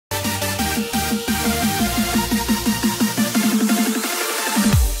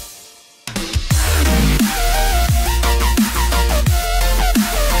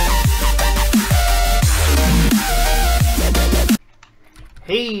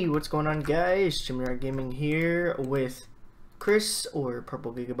Hey, what's going on, guys? ChimneyRock Gaming here with Chris, or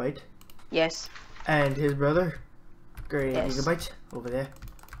Purplegigabyte. Yes. And his brother, Graygigabyte, Yes. over there.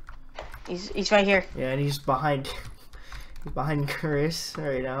 He's right here. Yeah, and he's behind Chris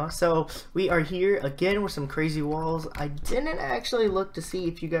right now. So we are here again with some crazy walls. I didn't actually look to see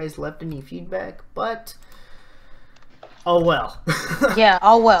if you guys left any feedback, but oh well. Yeah,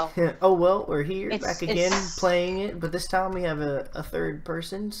 oh well. Oh well, we're here back again playing it, but this time we have a third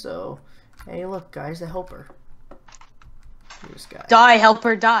person. So hey, look, guys, a helper. This guy. Die,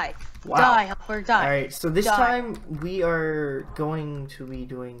 helper, die. Wow. Die, helper, die. Alright, so this time we are going to be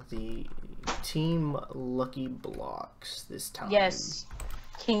doing the Team Lucky Blocks this time. Yes.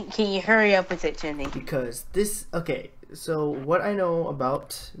 Can you hurry up with it, Chimney? Because this, okay, so what I know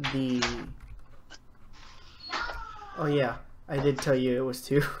about the, oh yeah, I did tell you it was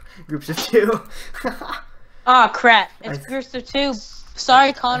two, groups of two. Oh crap, it's groups of two.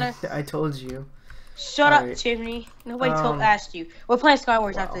 Sorry, Connor. I told you. Shut up, Chimney. Nobody asked you. We're playing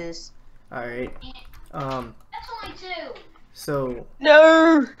Skywars after this. Alright. That's only two. So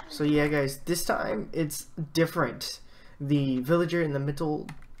no. So yeah, guys, this time it's different. The villager in the middle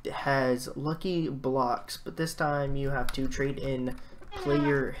has lucky blocks, but this time you have to trade in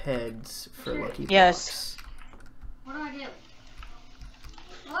player heads for lucky blocks. What do I do?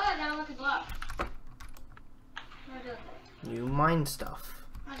 Oh, I got a lucky block. What do I do? You mine stuff.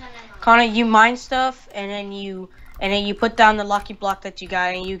 Connor, you mine stuff, and then you put down the lucky block that you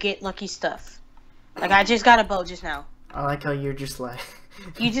got, and you get lucky stuff. Like I just got a bow just now. I like how you're just like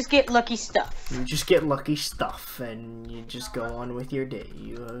you just get lucky stuff. You just get lucky stuff, and you just go on with your day.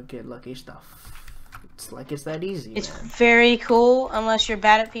 You get lucky stuff. It's like it's that easy. It's man. very cool, unless you're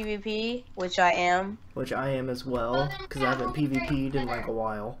bad at PvP, which I am. Which I am as well, because I haven't PvP'd in like a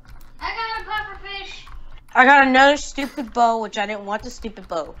while. I got a pufferfish. I got another stupid bow, which I didn't want the stupid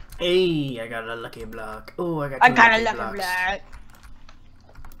bow. Hey, I got a lucky block. Oh, I got a lucky blocks. block.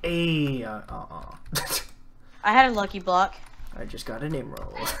 Hey, I had a lucky block. I just got an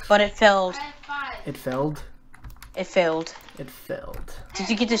emerald. But it failed. I have 5. It failed? It failed. It failed. Did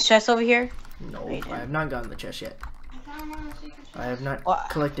you get this chest over here? No, Wait, I have not gotten the chest yet. I found one of the secret chests. I have not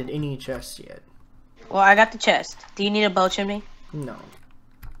collected any chests yet. Well, I got the chest. Do you need a bow, Chimney? No.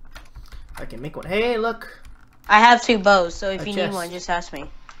 I can make one. Hey, look! I have 2 bows, so if you chest. need one, just ask me.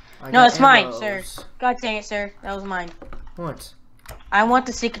 I No, got it's mine, arrows. sir. God dang it, sir. That was mine. What? I want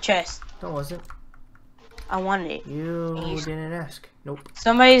the secret chest. That wasn't. I wanted it. You didn't ask. Nope.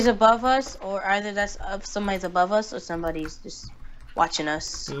 Somebody's above us, or either that's somebody's above us, or somebody's just watching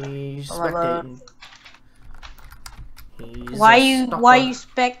us. He's spectating. He's Why you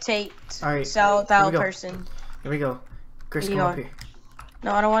spectate? Alright, South person? Here we go. Chris, come up here.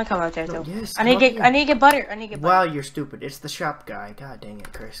 No, I don't want to come out there though. Yes, I need to get butter. I need to get butter. Wow, you're stupid. It's the shop guy. God dang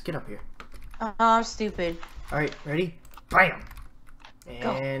it, Chris. Get up here. Oh, I'm stupid. Alright, ready? Bam! Go.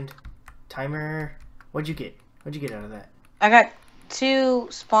 And timer. What'd you get? What'd you get out of that? I got 2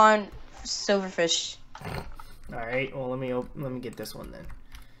 spawn silverfish. Alright, well let me get this one then.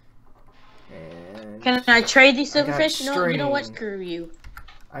 And Can I trade these silverfish? You know what? string. Screw you.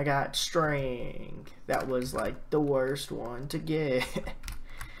 I got string. That was like the worst one to get.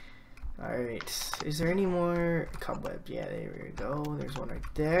 Alright, is there any more cobwebs? Yeah, there we go. There's one right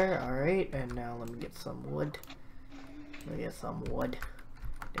there. Alright, and now let me get some wood. Let me get some wood.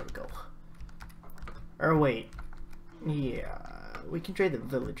 There we go. Or wait. Yeah, we can trade the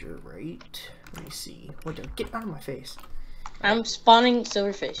villager, right? Let me see. Get out of my face. I'm spawning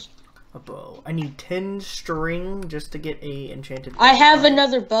silverfish. A bow. I need 10 string just to get a enchanted bow. I have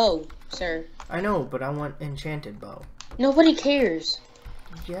another bow, sir. I know, but I want enchanted bow. Nobody cares.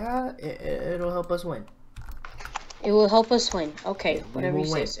 Yeah, it'll help us win. It will help us win. Okay, Yeah, whatever you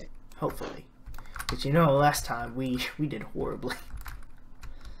say, win. sir. Hopefully. But you know, last time we did horribly.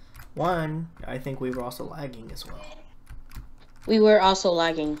 One, I think we were also lagging as well. We were also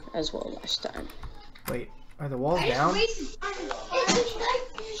lagging as well last time. Wait, are the walls down?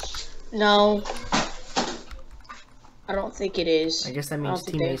 No. I don't think it is. I guess that means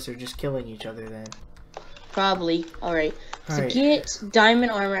teammates are just killing each other then. Probably. Alright. Alright. To get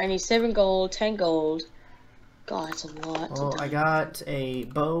diamond armor, I need 7 gold, 10 gold. God, it's a lot. Well, I got a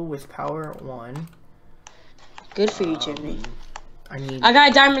bow with power 1. Good for you, Jimmy. I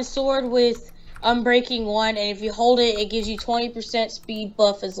got a diamond sword with unbreaking 1, and if you hold it, it gives you 20% speed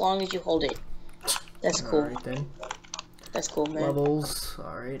buff as long as you hold it. That's cool. Alright then. That's cool, man. Levels.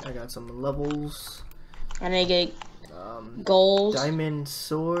 Alright, I got some levels. And I get gold. Diamond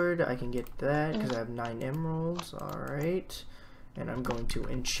sword. I can get that because I have 9 emeralds. Alright. And I'm going to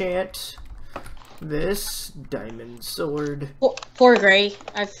enchant this diamond sword. Poor Gray.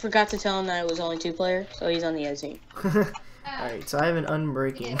 I forgot to tell him that it was only 2-player, so he's on the other team. Alright, so I have an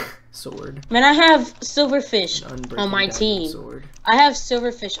unbreaking sword. Man, I have Silverfish An unbreaking on my diamond team. sword. I have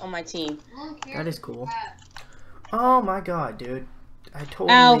Silverfish on my team. That is cool. Oh my god, dude. I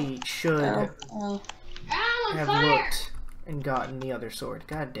totally should have looked and gotten the other sword.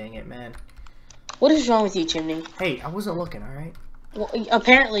 God dang it, man. What is wrong with you, Chimney? Hey, I wasn't looking, alright? Well,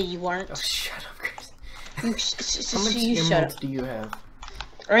 apparently you weren't. Oh, shut up, Chris. How How much emeralds do you have?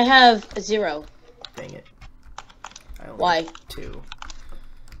 I have 0. Dang it. I only Why? have 2.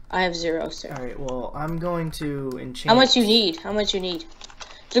 I have 0, sir. Alright, well, I'm going to enchant. How much you need? How much you need?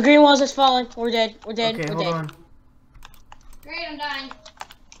 The green walls has fallen. We're dead. We're dead. Okay, We're hold dead. on. Great, I'm dying.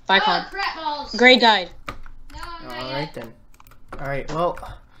 Bye, Oh, Con. crap balls. Gray died. No, I'm not Alright yet. then. Alright, well,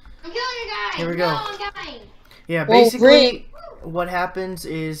 I'm killing you guys. Here we go. No, I'm dying. yeah, Well, basically, what happens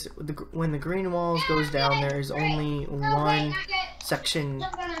is when the green walls goes down, there is only No, one wait, not yet. section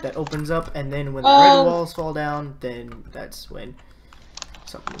Jump on it. that opens up, and then when the red Oh. walls fall down, then that's when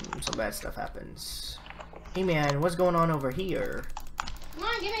some bad stuff happens. Hey man, what's going on over here? Come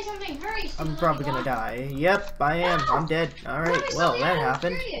on, give me something. Hurry. I'm stupid probably little gonna block. die. Yep, I am. No. I'm dead. Alright, Tell me well, something that else,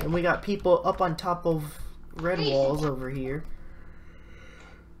 happened. period. And we got people up on top of red Please. walls over here.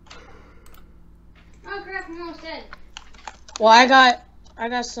 Oh crap, I'm almost dead. Well, I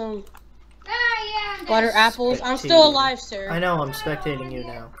got some Ah, yeah, I'm dead. butter apples. I'm still Spectating. alive, sir. I know, I'm spectating you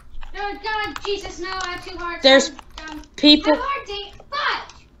now. Oh God, Jesus, no, I have 2 hearts. There's I'm people. hard, dang,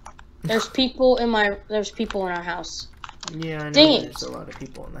 fuck. There's people in my. There's people in our house. Yeah, I know Dang it. there's a lot of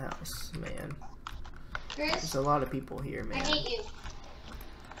people in the house, man. There's Chris, a lot of people here, I man. hate you.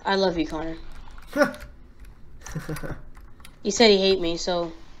 I love you, Connor. He said he hate me,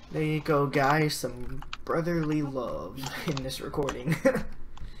 so There you go, guys. Some brotherly love in this recording.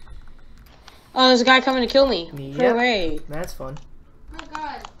 oh, there's a guy coming to kill me. Yep. Hooray! That's fun. Oh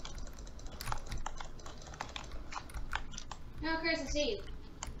God. No, Chris, I see you.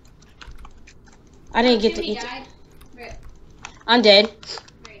 I didn't get to Jimmy eat. died. Rip. I'm dead.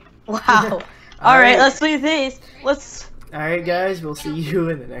 Great. Wow. All right, let's leave this. Let's. Alright, guys. We'll see you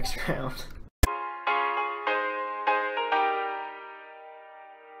in the next round.